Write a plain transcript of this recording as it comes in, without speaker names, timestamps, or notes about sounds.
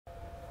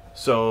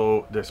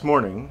So this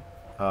morning,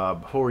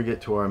 before we get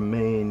to our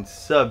main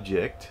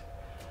subject,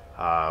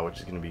 which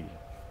is going to be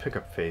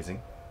pickup phasing,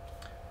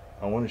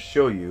 I want to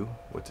show you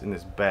what's in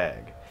this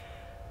bag.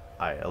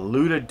 I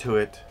alluded to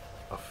it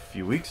a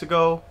few weeks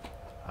ago.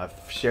 I've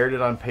shared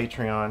it on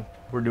Patreon.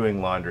 We're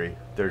doing laundry.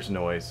 There's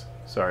noise.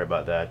 Sorry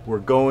about that. We're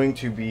going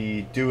to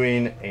be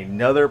doing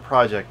another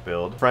project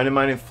build. A friend of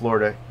mine in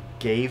Florida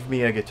gave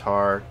me a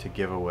guitar to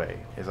give away,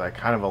 as I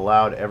kind of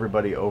allowed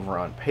everybody over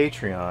on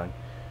Patreon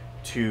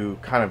to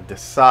kind of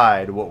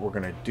decide what we're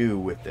going to do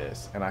with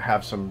this. And I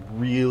have some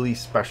really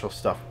special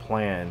stuff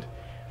planned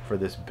for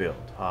this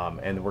build.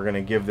 And we're going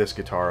to give this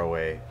guitar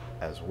away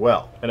as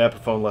well. An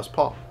Epiphone Les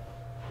Paul.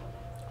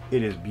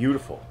 It is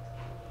beautiful.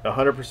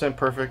 100%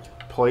 perfect.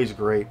 Plays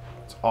great.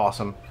 It's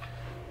awesome.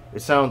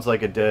 It sounds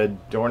like a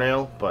dead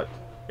doornail, but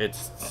it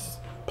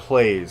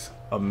plays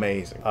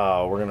amazing.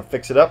 We're going to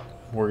fix it up.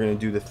 We're going to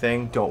do the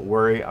thing. Don't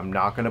worry. I'm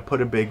not going to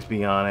put a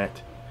Bigsby on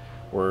it.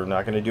 We're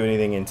not going to do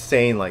anything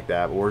insane like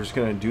that, but we're just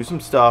going to do some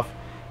stuff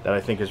that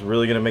I think is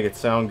really going to make it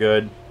sound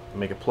good,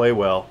 make it play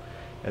well,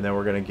 and then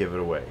we're going to give it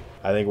away.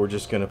 I think we're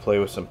just going to play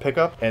with some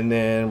pickup, and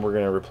then we're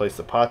going to replace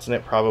the pots in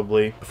it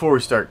probably. Before we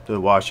start, the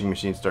washing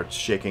machine starts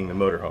shaking the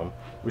motorhome.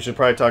 We should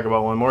probably talk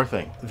about one more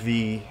thing.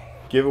 The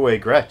giveaway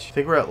Gretsch. I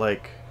think we're at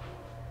like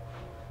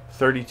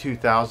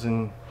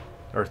 32,000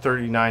 or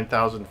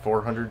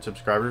 39,400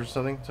 subscribers or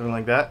something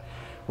like that.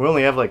 We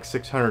only have like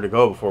 600 to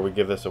go before we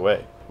give this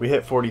away. We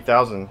hit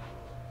 40,000.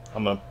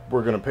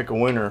 We're gonna pick a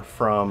winner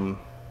from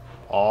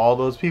all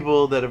those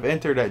people that have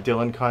entered at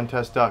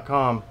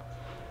DylanContest.com.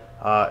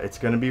 It's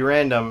gonna be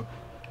random,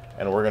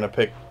 and we're gonna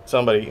pick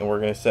somebody and we're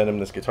gonna send them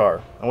this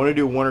guitar. I want to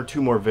do 1 or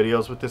 2 more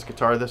videos with this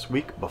guitar this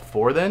week.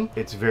 Before then,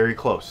 it's very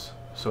close.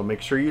 So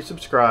make sure you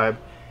subscribe.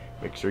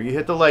 Make sure you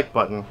hit the like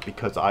button,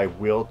 because I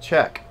will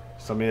check.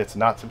 Somebody that's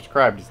not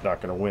subscribed is not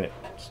gonna win it.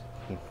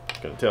 I'm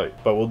gonna tell you.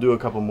 But we'll do a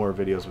couple more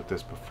videos with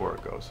this before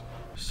it goes.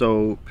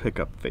 So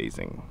pickup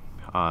phasing.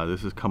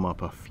 This has come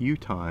up a few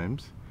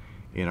times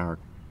in our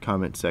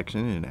comment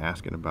section and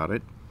asking about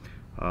it,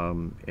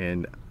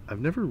 and I've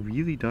never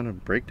really done a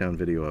breakdown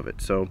video of it.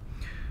 So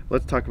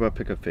let's talk about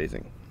pickup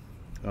phasing.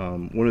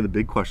 One of the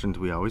big questions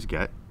we always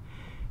get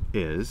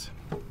is,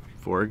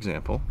 for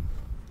example,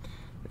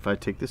 if I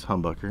take this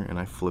humbucker and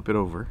I flip it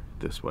over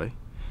this way,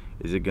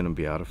 is it going to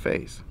be out of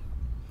phase?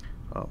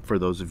 For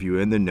those of you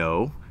in the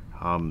know,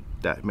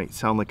 that may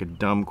sound like a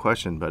dumb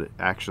question, but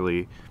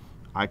actually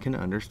I can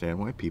understand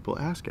why people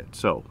ask it.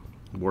 So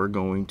we're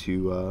going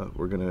to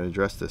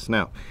address this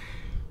now.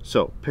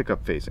 So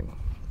pickup phasing.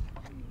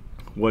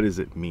 What does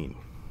it mean?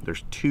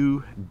 There's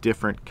 2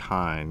 different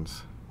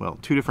kinds, well,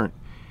 2 different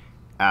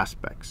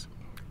aspects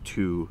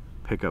to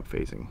pickup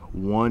phasing.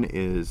 One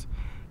is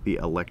the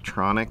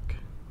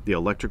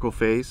electrical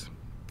phase,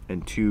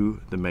 and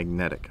 2, the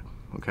magnetic.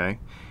 Okay,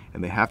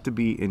 and they have to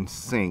be in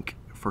sync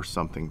for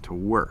something to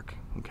work.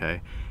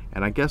 Okay,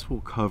 and I guess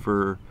we'll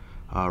cover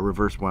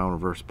reverse wound,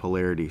 reverse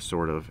polarity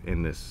sort of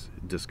in this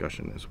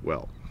discussion as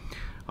well.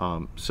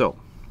 So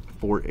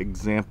for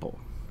example,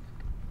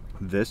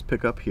 this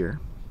pickup here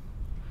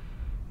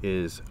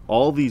is,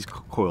 all these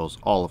coils,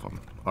 all of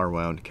them are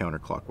wound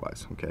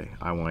counterclockwise. Okay,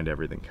 I wind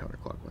everything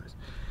counterclockwise.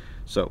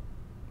 So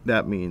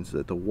that means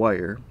that the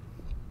wire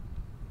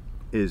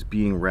is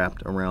being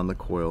wrapped around the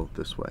coil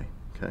this way.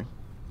 Okay,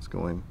 it's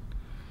going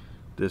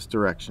this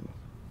direction.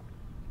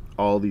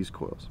 All these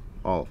coils,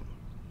 all of them.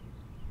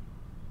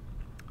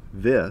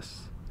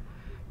 This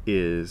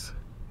is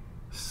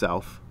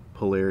south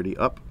polarity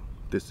up.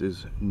 This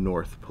is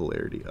north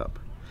polarity up.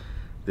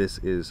 This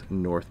is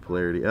north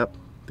polarity up.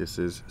 This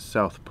is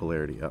south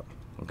polarity up.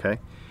 Okay,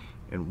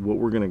 and what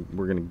we're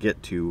gonna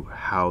get to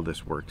how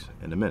this works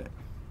in a minute.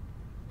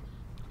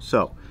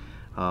 So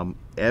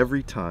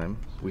every time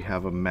we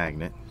have a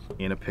magnet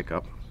in a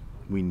pickup,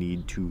 we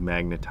need to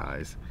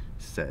magnetize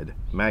said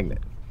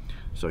magnet.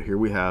 So here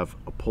we have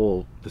a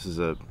pole. This is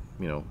a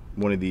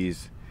one of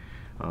these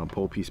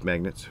pole piece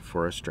magnets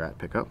for a Strat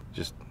pickup,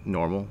 just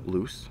normal,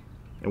 loose.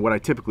 And what I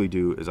typically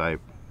do is I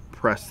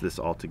press this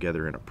all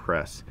together in a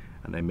press,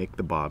 and I make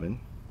the bobbin.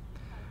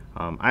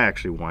 I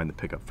actually wind the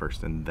pickup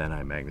first and then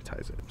I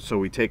magnetize it. So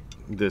we take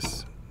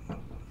this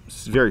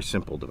very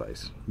simple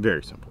device,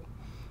 very simple.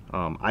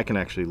 I can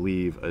actually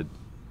leave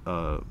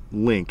a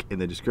link in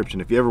the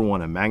description if you ever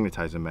want to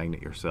magnetize a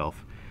magnet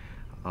yourself.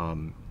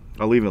 I'll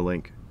leave a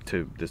link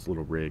to this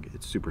little rig.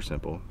 It's super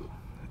simple,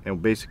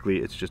 and basically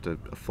it's just a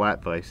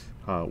flat vise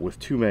with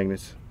 2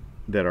 magnets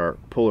that are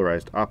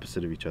polarized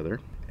opposite of each other,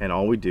 and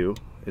all we do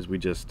is we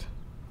just,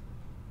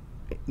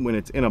 when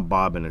it's in a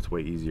bobbin it's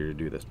way easier to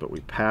do this, but we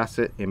pass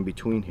it in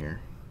between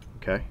here.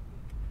 Okay,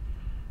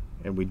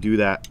 and we do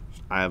that,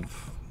 I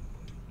have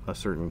a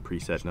certain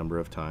preset number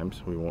of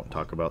times. We won't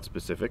talk about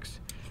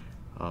specifics,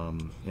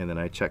 and then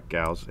I check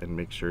gauge and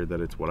make sure that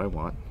it's what I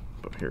want.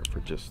 But here, for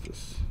just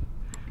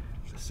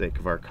the sake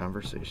of our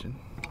conversation,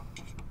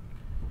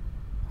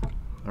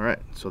 all right,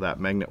 so that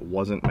magnet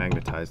wasn't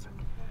magnetized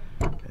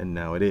and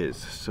now it is.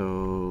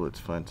 So let's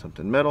find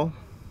something metal,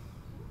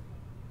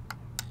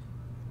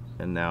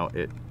 and now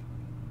it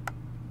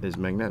is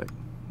magnetic.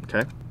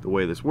 Okay, the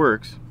way this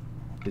works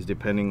is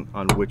depending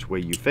on which way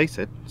you face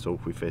it. So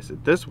if we face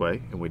it this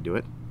way and we do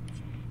it,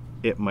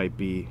 it might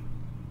be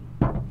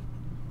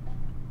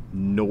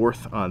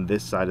north on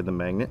this side of the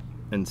magnet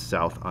and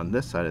south on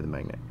this side of the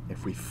magnet.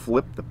 If we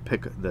flip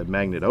the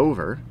magnet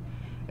over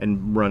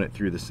and run it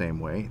through the same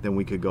way, then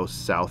we could go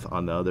south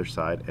on the other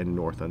side and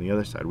north on the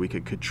other side. We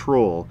could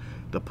control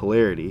the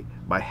polarity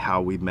by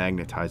how we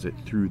magnetize it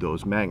through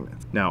those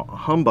magnets. Now, a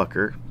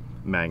humbucker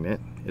magnet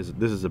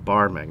this is a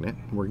bar magnet.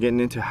 We're getting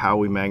into how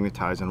we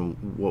magnetize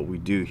and what we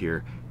do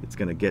here. It's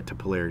going to get to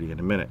polarity in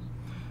a minute.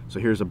 So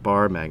here's a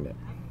bar magnet.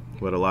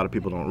 What a lot of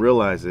people don't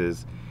realize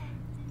is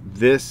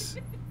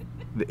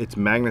it's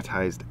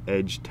magnetized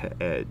edge to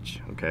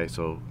edge. Okay,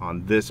 so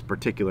on this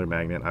particular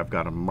magnet, I've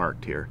got them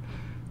marked here.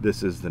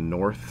 This is the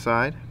north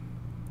side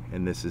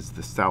and this is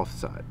the south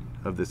side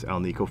of this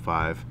Alnico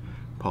 5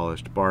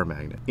 polished bar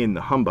magnet. In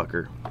the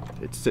humbucker,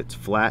 it sits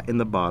flat in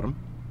the bottom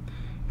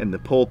and the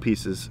pole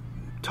pieces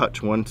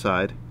touch one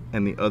side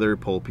and the other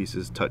pole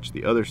pieces touch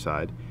the other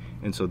side,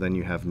 and so then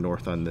you have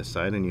north on this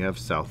side and you have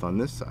south on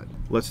this side.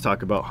 Let's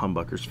talk about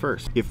humbuckers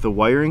first. If the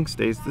wiring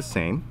stays the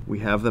same, we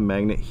have the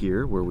magnet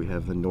here where we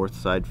have the north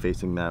side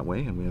facing that way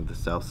and we have the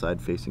south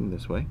side facing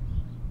this way,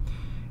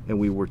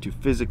 and we were to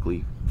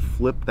physically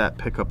flip that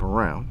pickup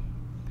around,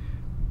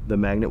 the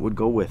magnet would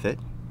go with it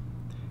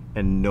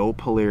and no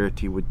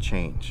polarity would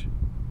change.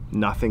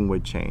 Nothing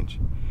would change.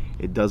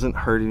 It doesn't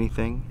hurt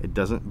anything, it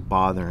doesn't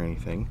bother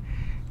anything.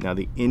 Now,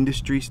 the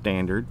industry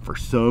standard, for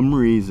some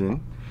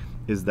reason,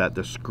 is that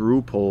the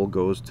screw pole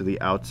goes to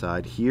the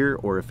outside here,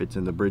 or if it's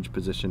in the bridge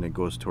position, it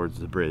goes towards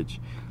the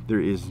bridge. There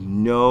is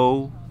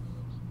no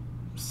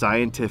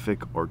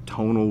scientific or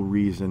tonal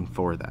reason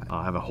for that.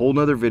 I'll have a whole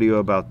nother video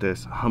about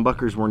this.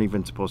 Humbuckers weren't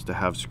even supposed to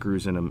have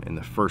screws in them in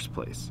the first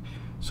place.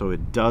 So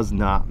it does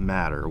not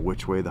matter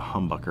which way the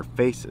humbucker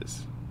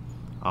faces.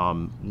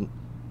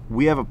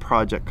 We have a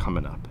project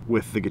coming up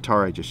with the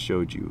guitar I just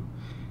showed you,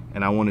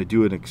 and I want to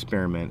do an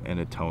experiment and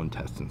a tone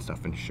test and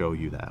stuff and show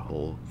you that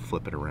whole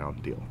flip it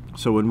around deal.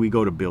 So when we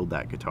go to build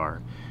that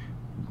guitar,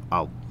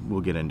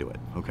 we'll get into it,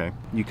 okay?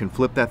 You can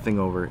flip that thing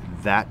over.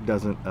 That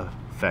doesn't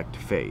affect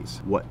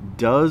phase. What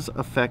does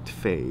affect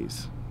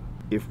phase,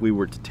 if we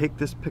were to take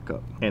this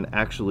pickup and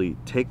actually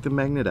take the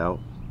magnet out,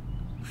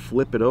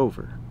 flip it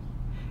over,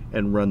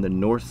 and run the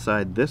north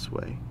side this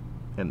way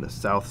and the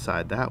south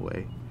side that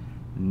way,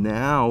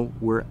 now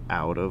we're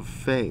out of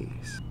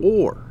phase.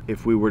 Or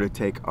if we were to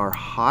take our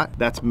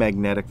that's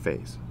magnetic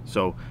phase.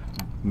 So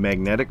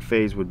magnetic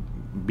phase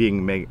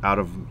out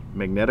of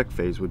magnetic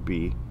phase would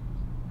be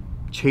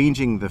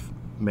changing the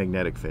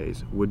magnetic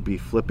phase, would be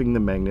flipping the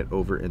magnet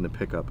over in the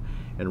pickup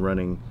and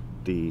running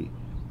the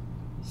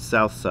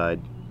south side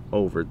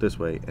over this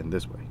way and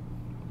this way.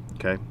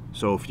 Okay,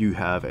 so if you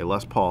have a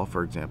Les Paul,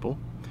 for example,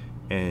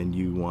 and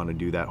you want to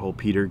do that whole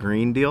Peter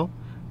Green deal,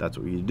 that's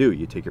what you do.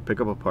 You take your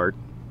pickup apart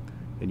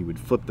and you would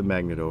flip the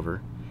magnet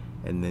over,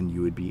 and then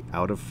you would be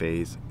out of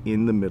phase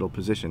in the middle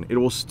position. It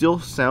will still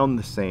sound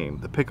the same.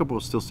 The pickup will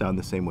still sound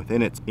the same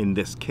within it in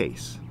this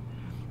case.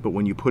 But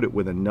when you put it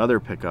with another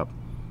pickup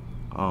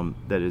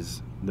that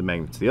is the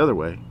magnet's the other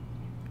way,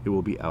 it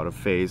will be out of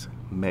phase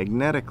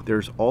magnetically.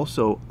 There's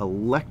also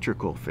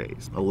electrical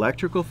phase.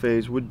 Electrical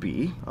phase would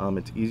be,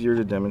 it's easier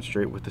to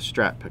demonstrate with the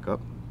Strat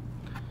pickup.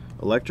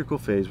 Electrical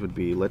phase would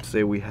be, let's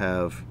say we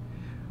have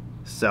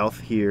south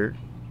here,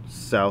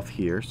 south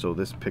here, so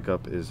this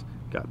pickup is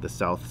got the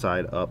south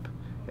side up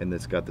and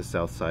it's got the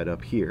south side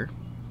up here.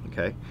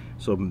 Okay,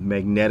 so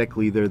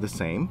magnetically they're the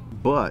same,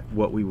 but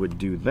what we would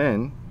do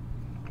then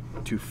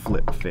to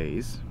flip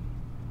phase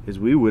is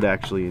we would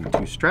actually, in two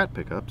Strat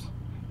pickups,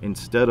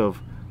 instead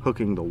of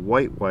hooking the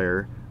white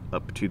wire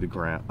up to the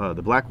ground,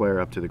 the black wire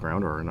up to the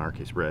ground, or in our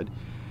case red,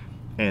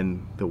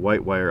 and the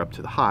white wire up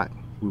to the hot,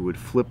 we would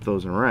flip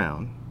those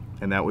around,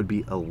 and that would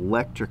be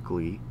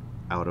electrically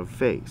out of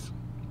phase.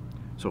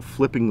 So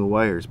flipping the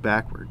wires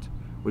backwards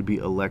would be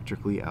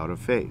electrically out of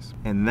phase.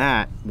 And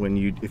that,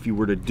 if you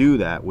were to do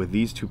that with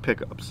these two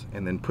pickups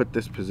and then put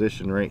this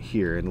position right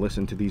here and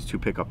listen to these two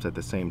pickups at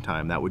the same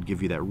time, that would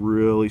give you that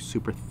really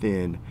super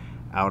thin,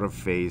 out of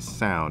phase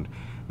sound.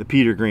 The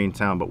Peter Green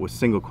sound, but with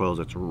single coils,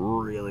 it's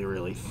really,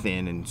 really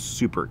thin and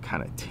super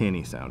kind of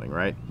tinny sounding,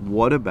 right?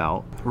 What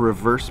about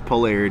reverse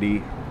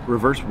polarity,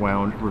 reverse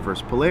wound,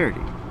 reverse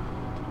polarity?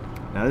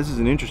 Now this is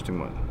an interesting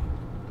one.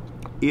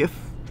 If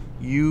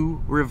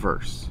you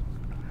reverse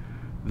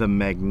the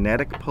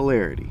magnetic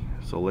polarity,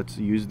 so let's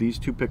use these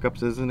two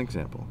pickups as an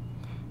example.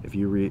 If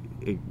you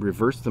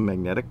reverse the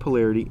magnetic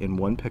polarity in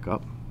one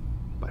pickup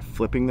by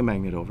flipping the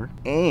magnet over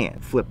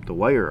and flip the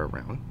wire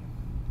around,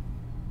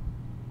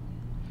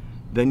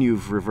 then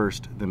you've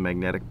reversed the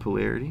magnetic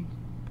polarity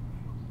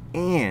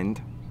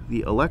and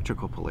the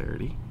electrical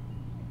polarity,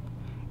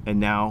 and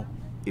now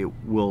it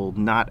will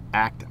not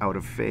act out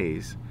of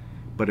phase,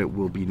 but it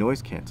will be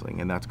noise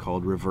canceling, and that's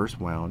called reverse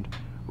wound,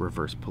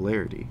 reverse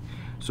polarity.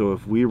 So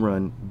if we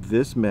run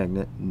this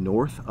magnet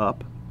north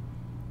up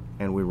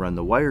and we run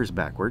the wires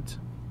backwards,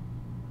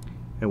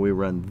 and we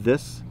run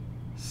this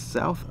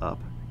south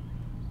up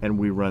and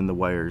we run the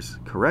wires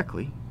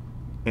correctly,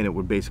 and it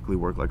would basically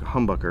work like a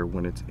humbucker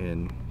when it's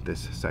in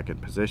this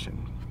second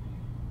position.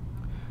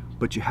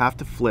 But you have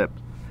to flip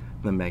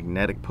the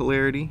magnetic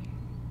polarity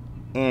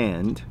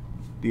and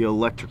the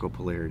electrical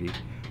polarity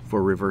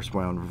for reverse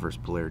wound reverse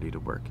polarity to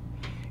work.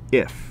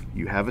 If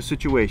you have a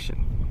situation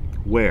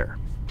where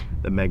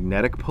the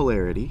magnetic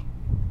polarity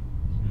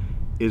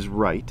is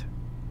right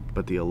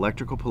but the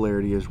electrical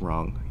polarity is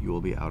wrong, you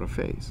will be out of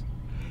phase.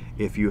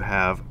 If you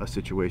have a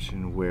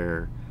situation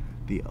where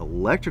the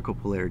electrical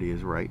polarity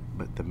is right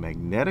but the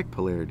magnetic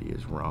polarity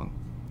is wrong,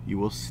 you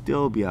will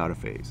still be out of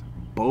phase.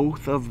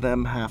 Both of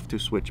them have to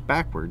switch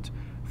backwards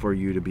for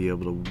you to be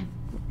able to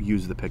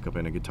use the pickup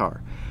in a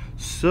guitar.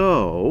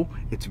 So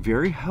it's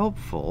very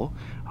helpful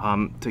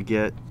to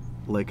get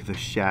like the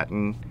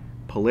Shatton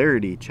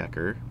polarity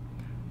checker,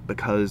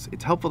 because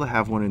it's helpful to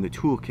have one in the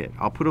toolkit.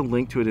 I'll put a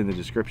link to it in the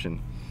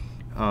description.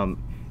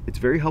 It's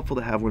very helpful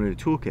to have one in a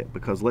toolkit,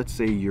 because let's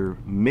say you're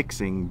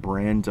mixing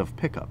brands of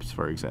pickups,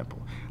 for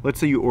example. Let's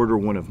say you order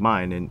one of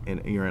mine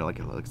and you're like,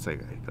 let's say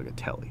like a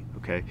Tele,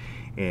 okay?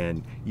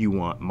 And you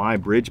want my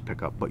bridge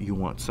pickup, but you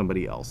want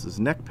somebody else's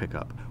neck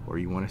pickup, or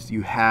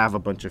you have a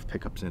bunch of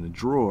pickups in a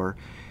drawer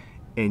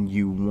and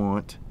you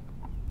want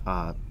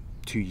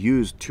to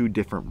use two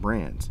different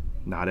brands.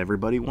 Not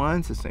everybody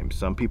winds the same.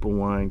 Some people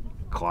wind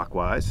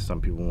clockwise,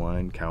 some people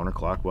wind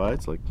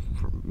counterclockwise, like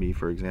for me,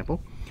 for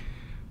example.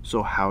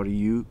 So how do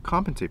you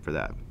compensate for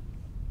that?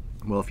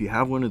 Well, if you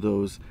have one of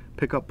those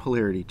pickup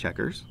polarity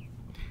checkers,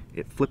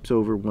 it flips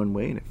over one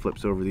way and it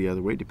flips over the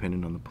other way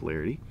depending on the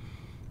polarity.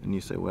 And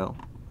you say, well,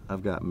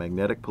 I've got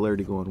magnetic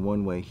polarity going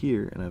one way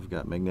here and I've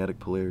got magnetic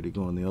polarity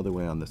going the other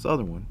way on this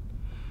other one.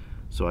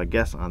 So I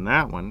guess on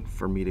that one,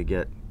 for me to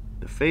get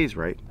the phase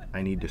right,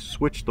 I need to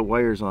switch the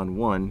wires on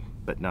one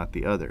but not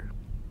the other.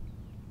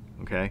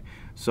 Okay,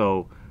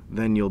 so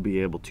then you'll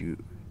be able to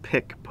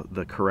pick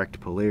the correct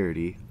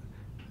polarity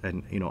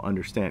and, you know,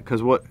 understand,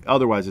 because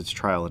otherwise it's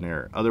trial and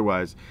error.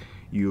 Otherwise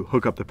you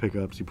hook up the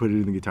pickups, you put it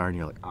in the guitar and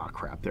you're like, oh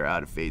crap, they're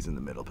out of phase in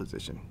the middle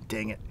position,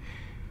 dang it.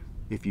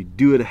 If you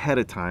do it ahead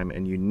of time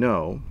and you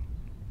know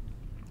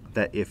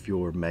that if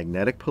your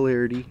magnetic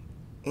polarity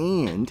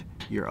and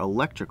your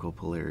electrical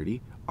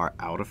polarity are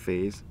out of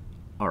phase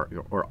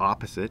or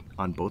opposite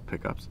on both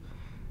pickups,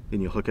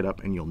 then you'll hook it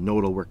up and you'll know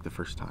it'll work the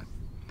first time.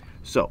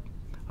 So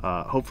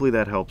hopefully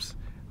that helps.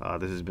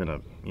 This has been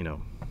a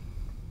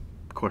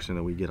question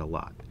that we get a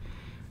lot.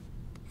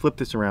 Flip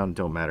this around,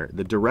 don't matter.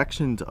 The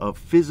directions of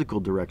physical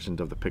directions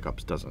of the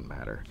pickups doesn't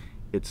matter.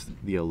 It's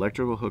the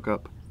electrical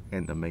hookup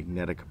and the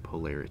magnetic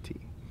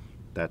polarity.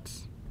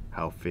 That's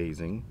how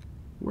phasing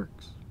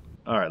works.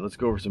 All right, let's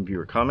go over some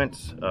viewer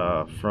comments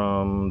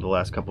from the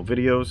last couple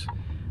videos.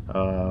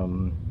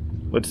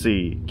 Let's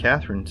see.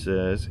 Catherine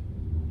says,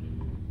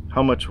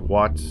 how much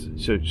watts?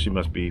 So she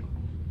must be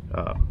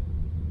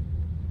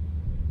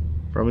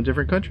from a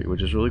different country,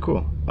 which is really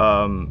cool.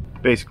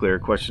 Basically her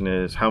question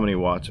is, how many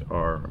watts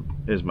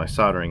is my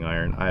soldering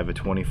iron? I have a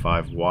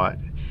 25 watt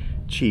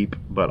cheap,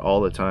 but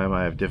all the time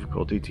I have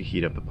difficulty to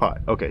heat up the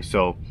pot. Okay,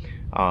 so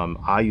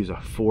I use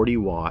a 40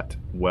 watt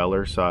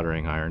Weller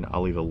soldering iron.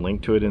 I'll leave a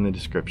link to it in the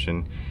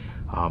description.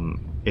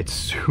 It's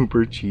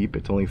super cheap,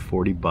 it's only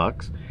 40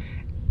 bucks,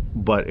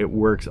 but it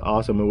works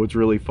awesome. And what's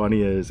really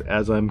funny is,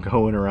 as I'm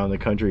going around the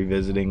country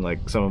visiting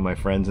like some of my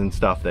friends and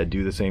stuff that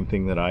do the same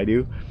thing that I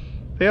do,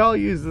 they all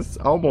use this,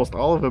 almost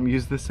all of them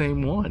use the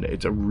same one.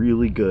 It's a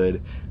really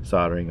good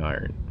soldering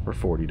iron for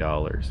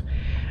 $40.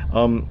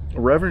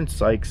 Reverend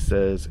Sykes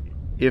says,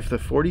 if the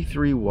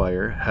 43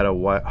 wire had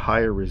a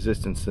higher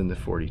resistance than the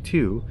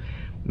 42,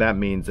 that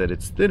means that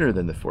it's thinner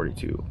than the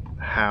 42.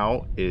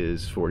 How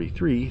is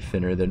 43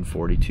 thinner than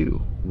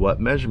 42? What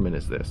measurement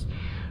is this?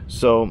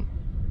 So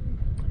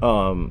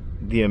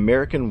the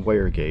American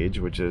wire gauge,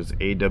 which is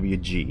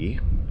AWG,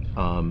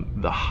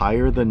 the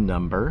higher the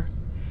number,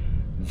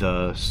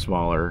 the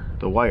smaller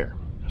the wire.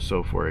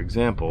 So for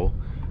example,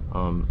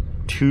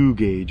 2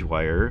 gauge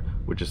wire,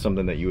 which is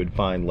something that you would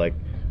find like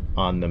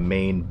on the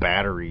main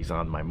batteries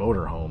on my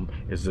motorhome,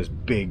 is this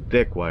big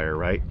thick wire,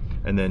 right?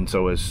 And then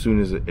so as soon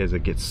as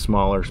it gets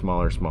smaller,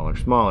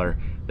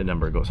 the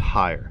number goes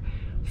higher.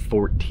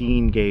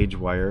 14 gauge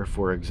wire,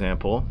 for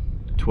example,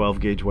 12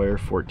 gauge wire,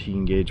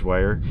 14 gauge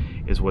wire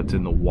is what's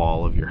in the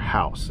wall of your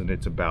house, and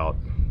it's about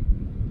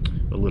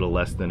a little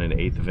less than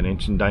 1/8 of an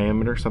inch in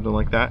diameter, something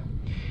like that.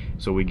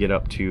 So we get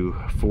up to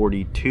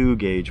 42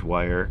 gauge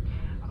wire,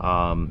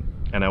 and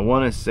I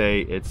want to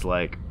say it's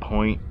like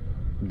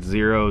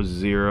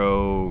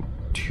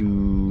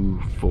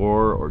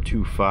 0.0024 or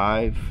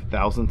 25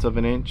 thousandths of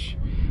an inch,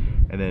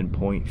 and then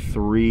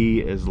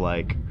 0.3 is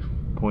like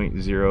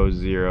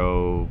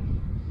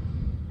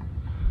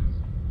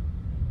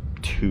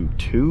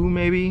 0.0022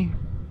 maybe,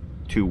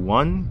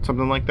 21,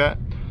 something like that.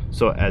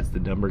 So as the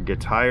number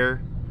gets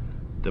higher,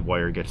 the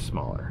wire gets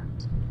smaller.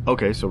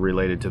 Okay, so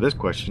related to this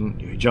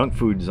question, Junk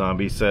Food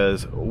Zombie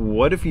says,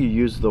 what if you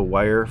use the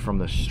wire from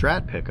the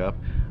Strat pickup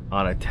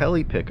on a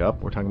Tele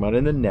pickup, we're talking about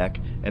in the neck,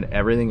 and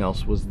everything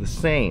else was the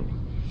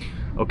same?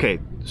 Okay,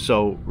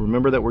 so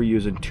remember that we're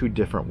using 2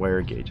 different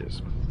wire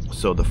gauges.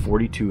 So the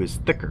 42 is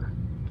thicker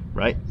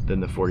right, than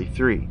the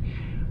 43.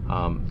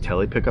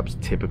 Tele pickups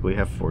typically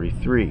have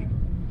 43.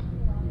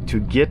 To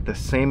get the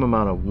same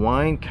amount of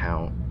whine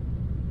count,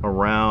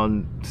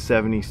 around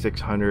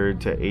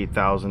 7,600 to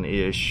 8,000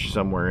 ish,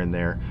 somewhere in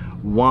there,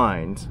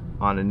 whines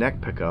on a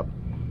neck pickup,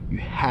 you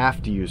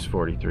have to use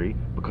 43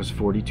 because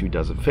 42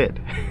 doesn't fit.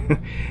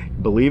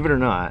 Believe it or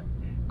not,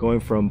 going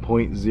from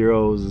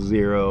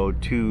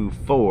 0.0024 to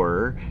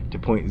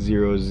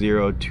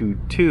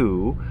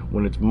 0.0022,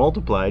 when it's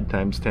multiplied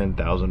times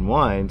 10,000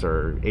 whines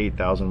or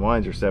 8,000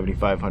 whines or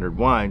 7,500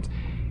 whines,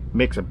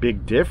 makes a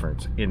big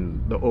difference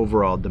in the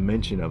overall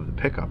dimension of the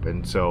pickup.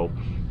 And so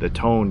the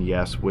tone,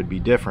 yes, would be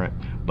different,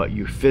 but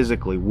you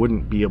physically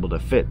wouldn't be able to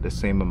fit the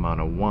same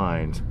amount of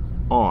whines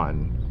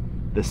on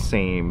the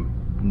same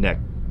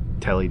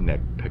tele neck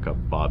pickup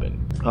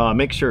bobbin.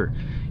 Make sure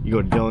you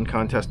go to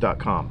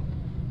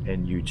DylanContest.com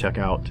and you check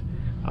out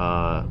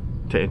to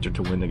enter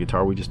to win the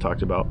guitar we just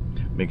talked about.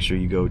 Make sure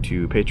you go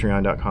to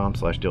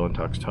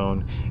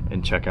patreon.com/DylanTalksTone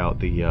and check out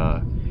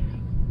the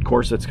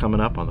course that's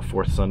coming up on the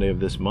 4th Sunday of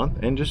this month,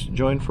 and just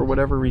join for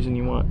whatever reason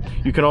you want.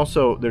 You can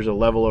also, there's a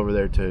level over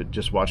there to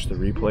just watch the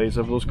replays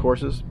of those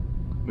courses,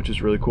 which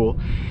is really cool.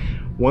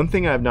 One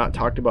thing I've not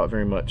talked about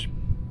very much,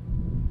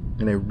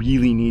 and I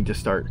really need to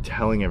start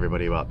telling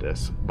everybody about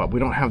this, but we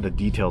don't have the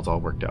details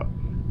all worked out.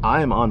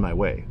 I am on my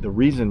way. The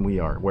reason we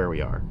are where we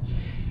are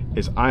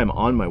is I am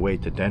on my way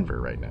to Denver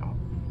right now,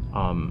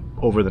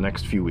 over the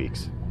next few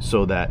weeks,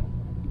 so that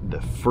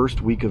the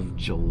first week of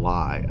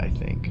July, I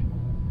think,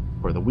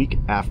 or the week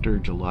after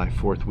July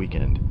 4th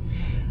weekend,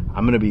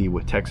 I'm going to be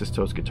with Texas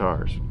Toast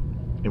Guitars,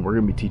 and we're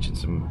going to be teaching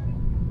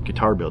some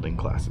guitar building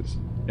classes,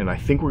 and I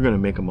think we're going to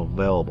make them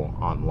available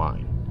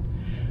online.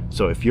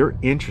 So if you're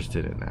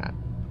interested in that,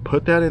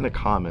 put that in the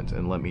comments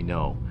and let me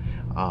know,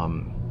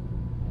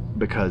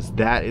 because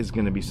that is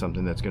going to be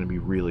something that's going to be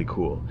really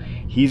cool.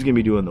 He's going to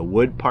be doing the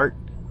wood part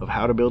of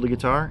how to build a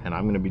guitar, and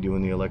I'm going to be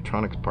doing the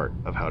electronics part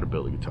of how to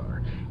build a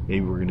guitar.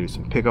 Maybe we're going to do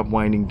some pickup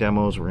winding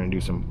demos. We're going to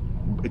do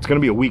some, it's going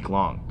to be a week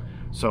long.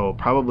 So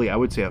probably, I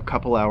would say, a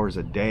couple hours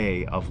a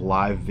day of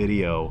live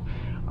video,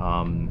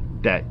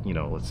 that, you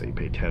know, let's say you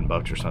pay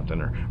 $10 or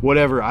something or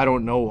whatever. I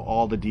don't know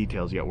all the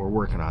details yet. We're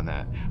working on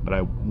that,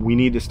 but we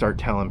need to start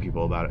telling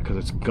people about it because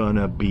it's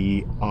gonna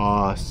be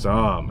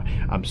awesome.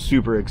 I'm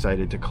super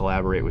excited to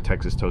collaborate with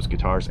Texas Toast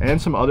Guitars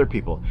and some other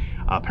people.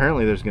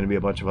 Apparently there's gonna be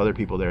a bunch of other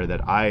people there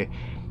that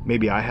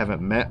maybe I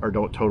haven't met or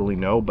don't totally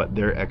know, but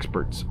they're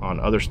experts on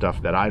other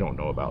stuff that I don't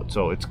know about.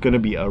 So it's gonna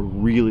be a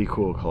really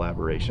cool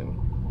collaboration.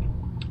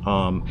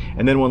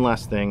 And then one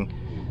last thing,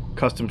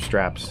 custom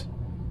straps.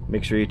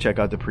 Make sure you check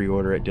out the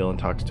pre-order at Dylan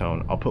Talks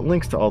Tone. I'll put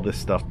links to all this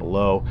stuff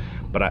below,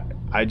 but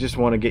I just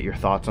want to get your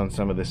thoughts on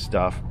some of this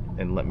stuff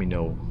and let me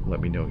know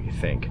what you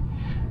think.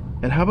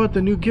 And how about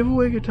the new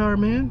giveaway guitar,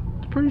 man?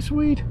 It's pretty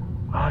sweet.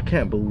 Oh, I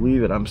can't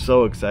believe it. I'm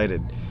so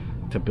excited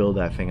to build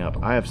that thing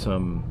up. I have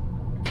some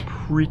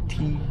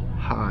pretty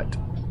hot,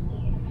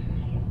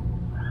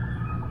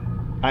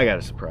 I got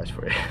a surprise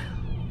for you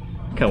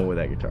coming with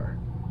that guitar.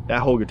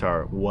 That whole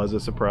guitar was a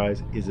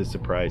surprise, is a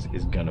surprise,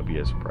 is gonna be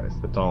a surprise.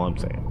 That's all I'm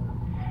saying.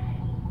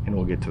 And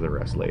we'll get to the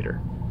rest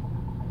later.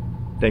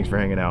 Thanks for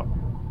hanging out.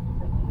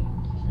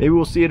 Maybe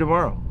we'll see you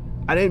tomorrow.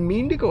 I didn't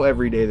mean to go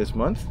every day this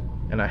month,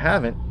 and I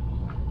haven't.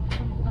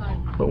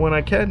 But when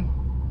I can,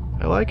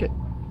 I like it.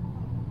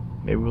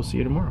 Maybe we'll see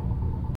you tomorrow.